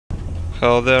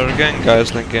Hello there again,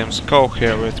 guys. Link Games Co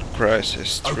here with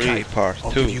Crysis 3 Part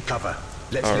 2.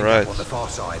 Alright.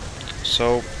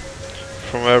 So,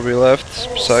 from where we left,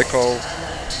 Psycho,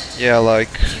 yeah,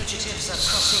 like,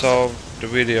 saw the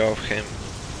video of him.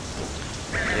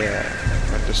 Yeah,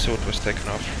 when the suit was taken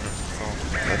off. Oh,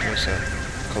 that was a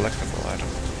collectible item.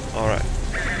 Alright.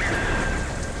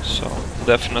 So,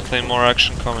 definitely more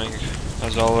action coming,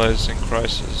 as always in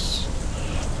Crysis.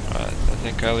 Right, I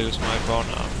think I'll use my bow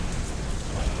now.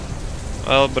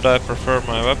 Well, but I prefer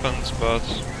my weapons, but...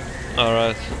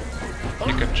 Alright.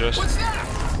 You can just...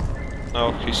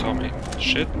 Oh, he saw me.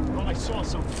 Shit.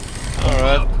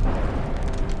 Alright.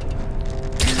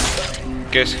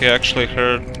 Guess he actually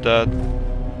heard that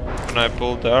when I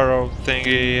pulled the arrow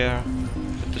thingy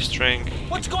with the string.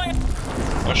 What's going?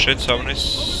 Oh shit,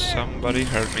 somebody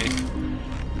heard me.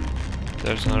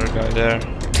 There's another guy there.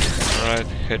 Alright,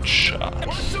 headshot.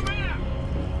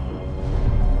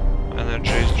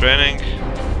 Energy is draining.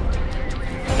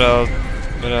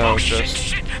 But I'll just...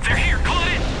 Shit, they're here,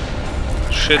 Clint.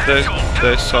 Shit, they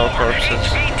saw corpses.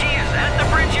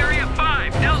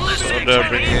 So they're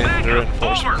bringing in the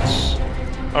reinforcements.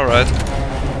 Alright,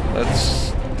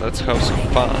 let's have some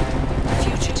fun.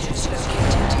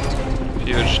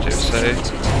 Fugitives, eh?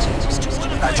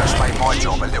 That just made my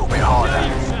job a little bit harder.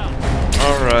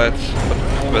 Alright,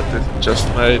 but it just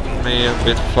made me a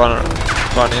bit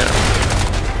funnier.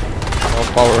 Oh,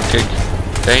 power kick.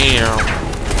 Damn.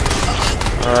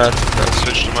 Alright, let's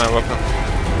switch to my weapon.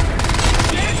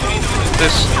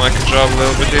 This might job a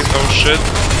little bit. Oh shit.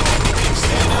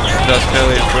 That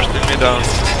heli is bursting me down.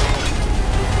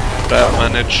 But I'll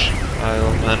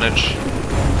manage.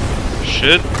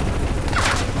 Shit.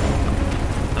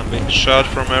 I'm being shot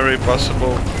from every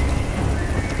possible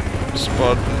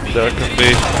spot there can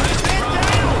be.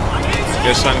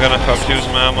 Guess I'm gonna have to use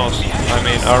my armor, so...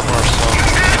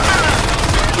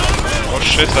 Oh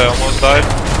shit, I almost died.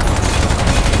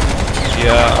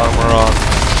 Yeah, armor on.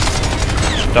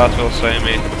 That will save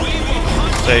me.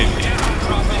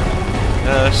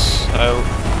 Yes,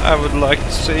 I would like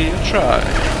to see you try.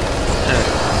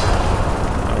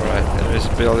 Alright, there is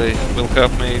Billy. Will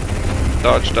help me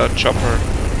dodge that chopper.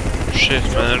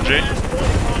 Shift energy.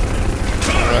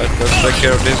 Alright, let's take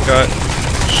care of this guy.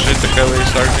 Shit, the heli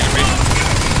is targeting me.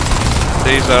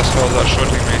 These assholes are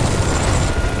shooting me.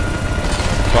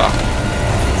 Fuck.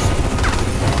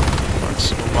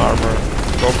 Maximum armor.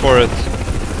 Go for it.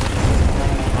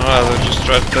 Alright, let's just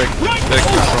try to take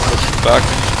you from the back.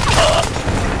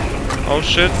 Oh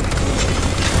shit.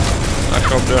 I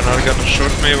hope they're not gonna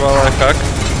shoot me while I hack.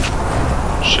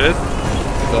 Shit.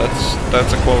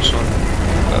 That's a close one.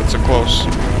 That's a close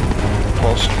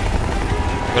one.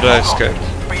 But I escaped.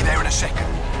 Be there in a second.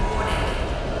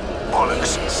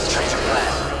 Bollocks. Change of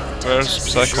plan. Where's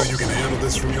Psycho? Sure you can handle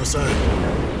this from your side?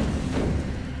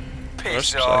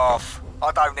 Piss off.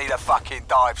 I don't need a fucking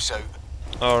dive suit.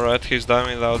 Alright, he's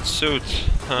diving without suit.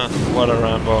 Huh, what a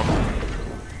Rambo.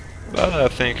 But I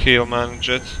think he'll manage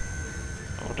it.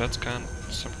 Oh, that's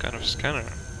some kind of scanner.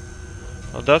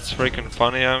 Oh, that's freaking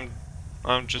funny.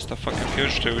 I'm just a fucking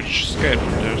fugitive which escaped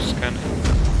from their scanning.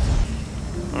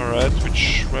 Alright,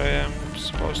 which way I'm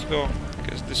supposed to go? I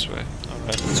guess this way.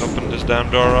 Alright, let's open this damn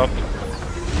door up.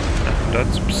 And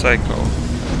that's Psycho.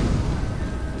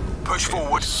 Push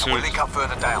forward, and we'll link up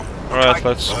further down. Alright, Okay?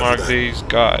 let's mark these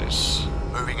guys.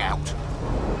 Moving out.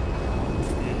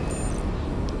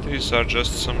 These are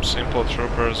just some simple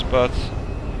troopers, but...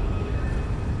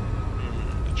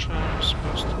 which way am I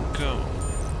supposed to go?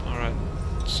 Alright,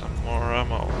 some more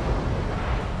ammo.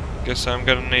 Guess I'm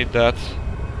gonna need that.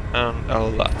 And a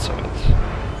lot of it.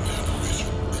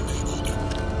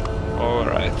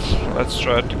 Alright, let's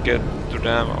try to get to the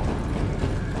ammo.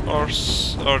 Or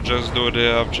just do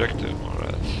the objective,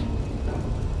 alright.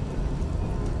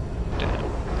 Damn,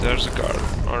 there's a guard.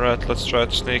 Alright, let's try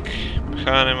to sneak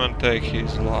behind him and take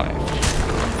his life.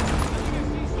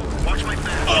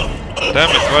 Damn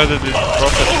it, why did this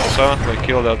prophet silently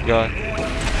kill that guy?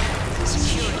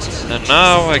 And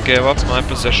now I gave up my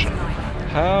possession.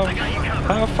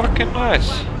 How fucking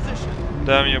nice.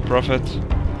 Damn you, prophet.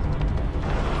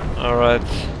 Alright,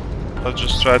 let's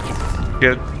just try to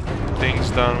get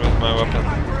things done with my weapon.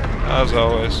 As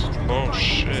always. Oh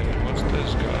shit, what's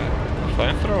this guy?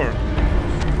 Flamethrower?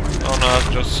 Oh no, it's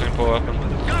just a simple weapon.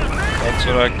 That's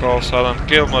what I call silent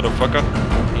kill, motherfucker.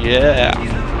 Yeah!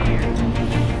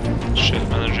 Shit,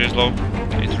 energy is low.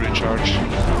 Need to recharge.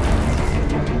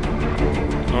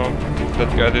 Oh,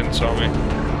 that guy didn't saw me.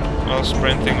 Well,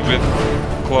 sprinting with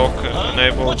cloak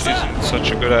enabled isn't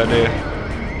such a good idea.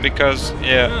 Because,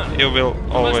 yeah, you will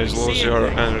always lose your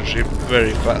energy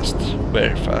very fast,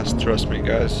 trust me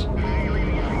guys.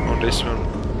 on this one.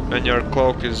 When your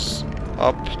cloak is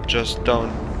up, just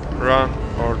don't run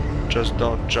or just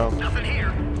don't jump.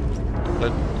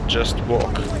 Just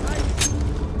walk.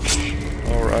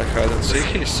 Alright, hide and seek,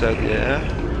 he said, yeah.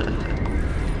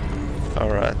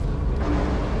 Alright.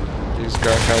 This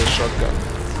guy has a shotgun.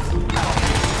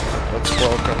 Let's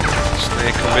walk and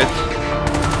sneak a bit.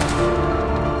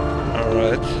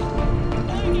 Alright.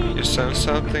 You said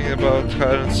something about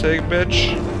hide and seek,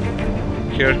 bitch?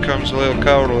 Here comes a little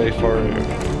cowardly for you.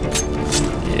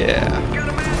 Yeah.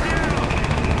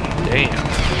 Damn.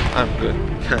 I'm good.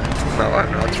 No,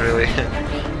 I'm not really.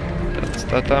 That's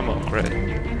that ammo, great.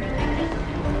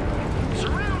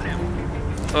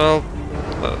 Well,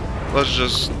 let's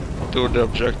just do the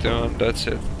objective and that's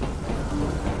it.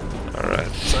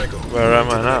 Alright. Where am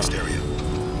I now?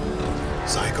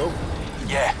 Psycho?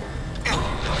 Yeah.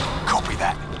 Copy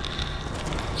that.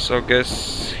 So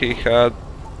guess he had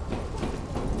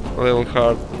a little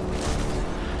hard.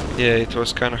 Yeah, it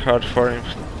was kind of hard for him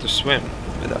to swim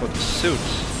without the suit.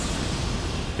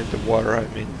 In the water, I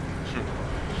mean.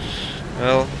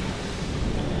 Well,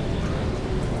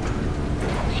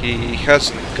 he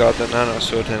hasn't got the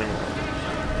Nanosuit anymore.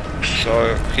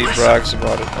 So he brags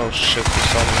about it. Oh shit, he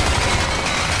saw me.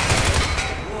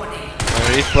 My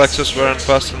reflexes weren't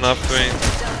fast enough to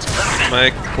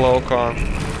make cloak on.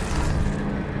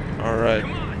 Alright.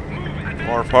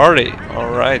 More party.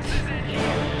 Alright.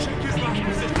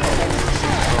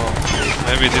 Oh,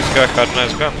 maybe this guy had a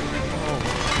nice gun. Oh,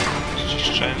 let's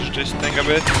just change this thing a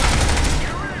bit.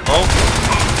 Oh!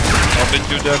 How did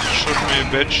you dare to shoot me,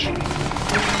 bitch?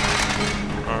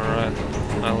 Alright.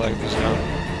 I like this gun.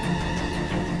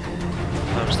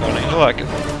 I'm starting to like it.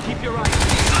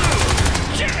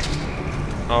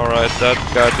 Alright, that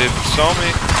guy didn't saw me,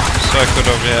 so I could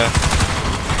have, yeah.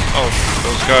 Oh,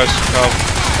 those guys have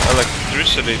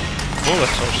electricity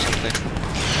bullets or something.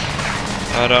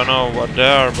 I don't know what they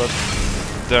are, but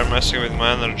they're messing with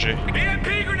my energy.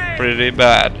 Pretty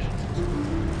bad.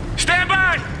 Stand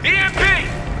by! EMP!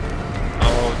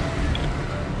 Oh,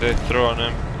 they throw an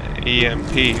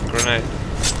EMP grenade.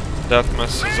 That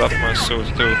messes up my suit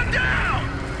too.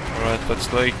 Alright, let's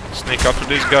sneak up to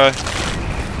this guy.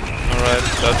 Alright,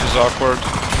 that was awkward,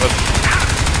 but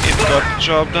it got the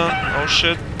job done. Oh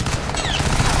shit.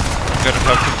 I'm gonna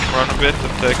have to run a bit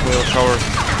and take a little cover.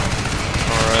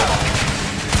 Alright.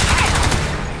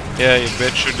 Yeah, you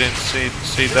bitch, you didn't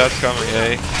see that coming,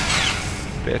 eh?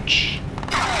 Bitch.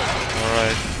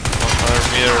 Alright,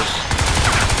 100 meters.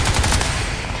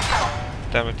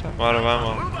 Damn it, I'm out of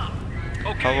ammo.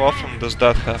 How often does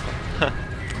that happen?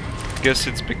 Guess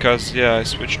it's because, yeah, I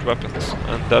switched weapons,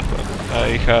 and that weapon,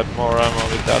 I had more ammo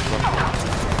with that one.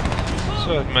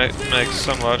 So it makes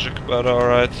some logic, but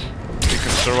alright, we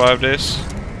can survive this.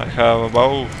 I have a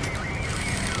bow.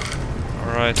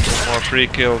 Alright, more free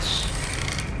kills.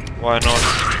 Why not?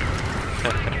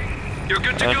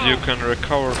 And you can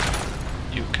recover.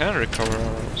 You can recover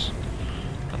arrows.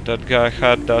 And that guy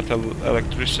had that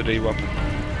electricity weapon.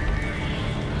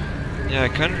 Yeah, I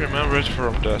can't remember it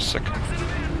from the second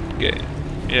game.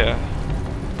 Yeah.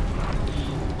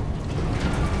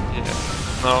 Yeah.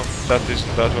 No, that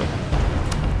isn't that one.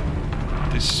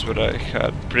 This is what I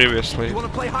had previously. You wanna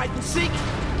play hide and seek?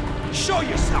 Show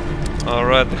yourself!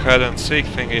 Alright, the hide and seek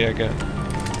thingy again.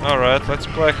 Alright, let's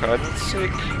play hide and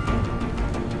seek.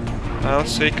 I'll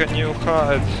seek and you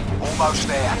hide. Almost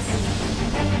there.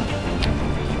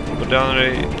 But the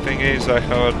only thing is I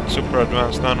have a super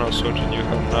advanced nanosuit and you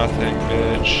have nothing,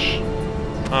 bitch.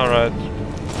 Alright.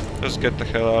 Let's get the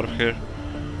hell out of here.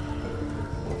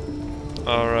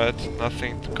 Alright,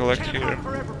 nothing to collect here.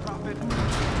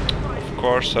 Of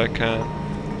course I can.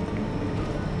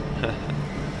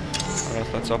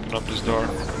 Alright, let's open up this door.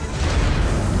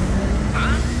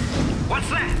 What's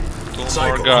that? Two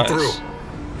more guys.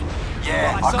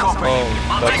 Yeah, I copy. Oh,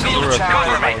 that's a turret with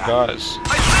two more guys.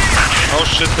 Oh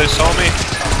shit, they saw me.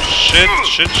 Shit.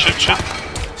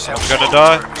 I'm gonna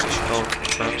die. Oh,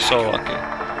 I'm so lucky.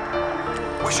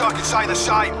 Wish I could say the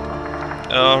same.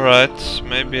 Alright,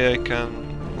 maybe I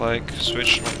can like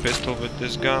switch my pistol with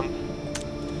this gun.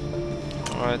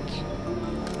 Alright.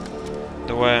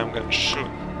 The way I'm gonna shoot.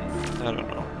 I don't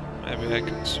know. Maybe I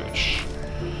can switch.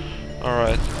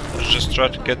 Alright, let's just try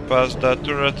to get past that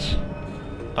turret.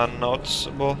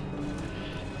 Unnoticeable.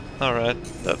 Alright,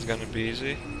 that's gonna be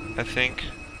easy, I think.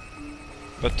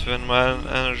 But when my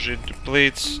energy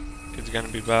depletes, it's gonna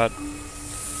be bad.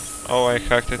 Oh, I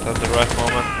hacked it at the right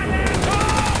moment.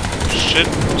 Shit,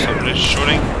 somebody's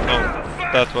shooting. No,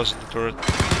 that wasn't the turret.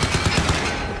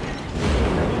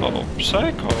 Oh,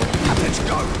 psycho. Let's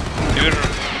go.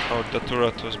 Oh, the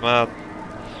turret was mad.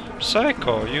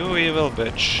 Psycho, you evil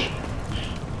bitch.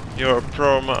 You're a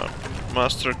pro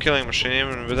master killing machine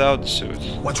even without the suit.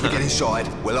 Once we get inside,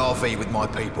 we'll RV with my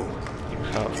people. You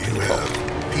have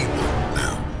People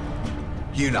now.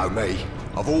 You know me.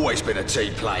 I've always been a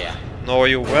team player. No,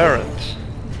 you weren't.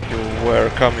 You were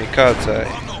kamikaze.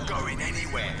 I'm not going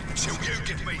anywhere until you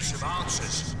give me some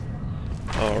answers.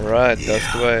 Alright,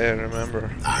 that's the way I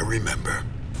remember. I remember.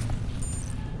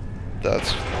 That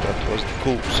was the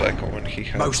cool Psycho when he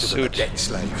had Most the of them are suit. debt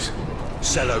slaves.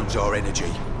 Sell loads our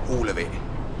energy, all of it.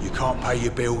 You can't pay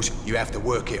your bills, you have to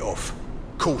work it off.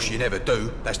 Of course you never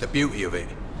do, that's the beauty of it.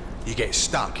 You get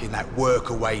stuck in that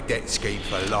work-away debt scheme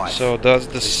for life. So that's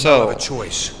the There's cell. no other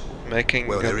choice. Making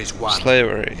Well, there is one.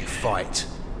 slavery. You fight.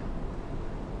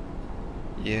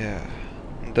 Yeah.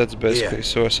 That's basically Here,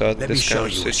 suicide in let me this show kind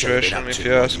of you what you've been situation, up if to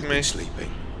you while ask you've me. been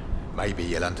sleeping. Maybe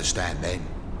you'll understand then.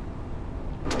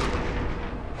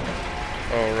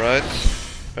 Alright.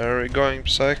 Where are we going,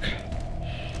 Psych?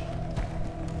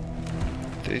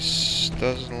 This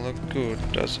doesn't look good,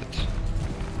 does it?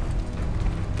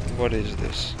 What is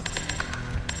this?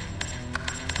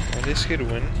 What is he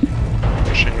doing?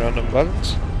 Pushing random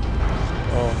buttons?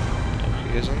 Oh, no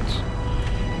he isn't.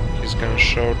 He's gonna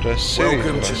show the city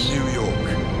Welcome to to us. New York.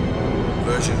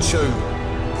 Version 2.0.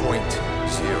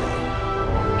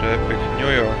 The epic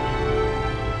New York.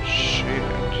 Shit.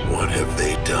 What have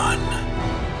they done?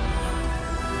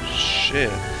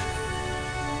 Shit.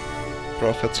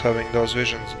 Prophet's having those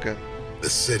visions again. The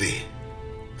city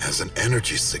has an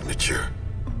energy signature.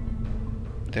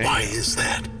 Damn. Why is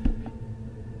that?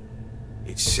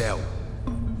 It's Cell.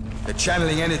 They're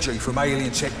channeling energy from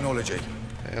alien technology.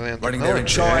 Alien Running their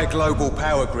technology, entire eh? global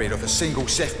power grid off a single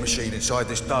Ceph machine inside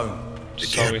this dome. So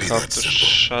can't we be have that to simple.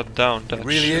 shut down that It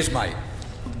really shit. is, mate.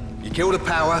 You kill the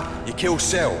power, you kill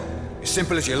Cell. As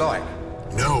simple as you like.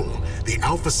 No, the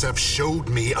Alpha Ceph showed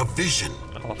me a vision.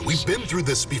 Alpha We've Ceph. been through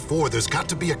this before. There's got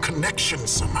to be a connection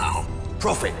somehow.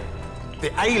 Prophet,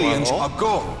 the aliens Well? are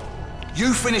gone.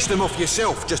 You finished them off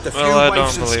yourself, just a few Well, I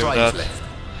waifs don't and believe strays that. left.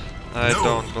 I No,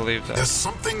 don't believe that. There's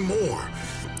something more.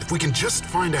 If we can just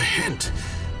find a hint,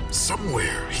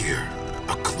 somewhere here,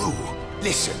 a clue.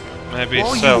 Listen, Maybe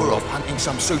while Cell you were off hunting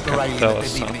some super can alien tell that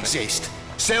us didn't even something. exist,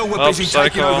 Cell were Well, busy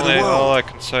taking Psycho, over the all world. I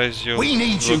can say is you We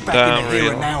need you look back in damn the here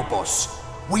real. and now, boss.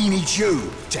 We need you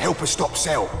to help us stop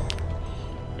Cell.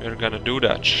 We're gonna do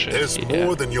that shit. There's yeah.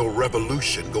 more than your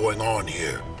revolution going on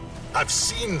here. I've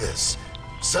seen this.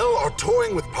 Cell are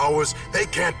toying with powers they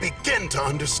can't begin to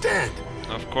understand.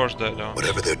 Of course they don't.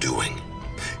 Whatever they're doing,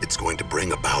 it's going to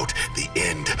bring about the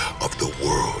end of the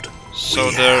world. So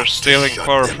We they're have to stealing shut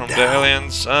power them from the down.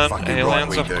 aliens, and Fucking right aliens,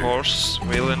 we of do. course,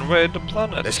 will invade the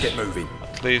planet. Let's get moving.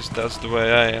 At least that's the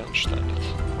way I understand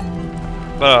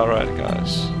it. But alright,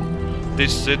 guys.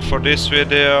 This is it for this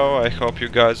video. I hope you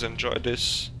guys enjoyed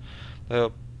this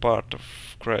little part of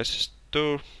Crysis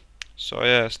 2. So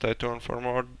yeah, stay tuned for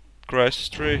more Crysis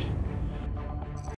 3.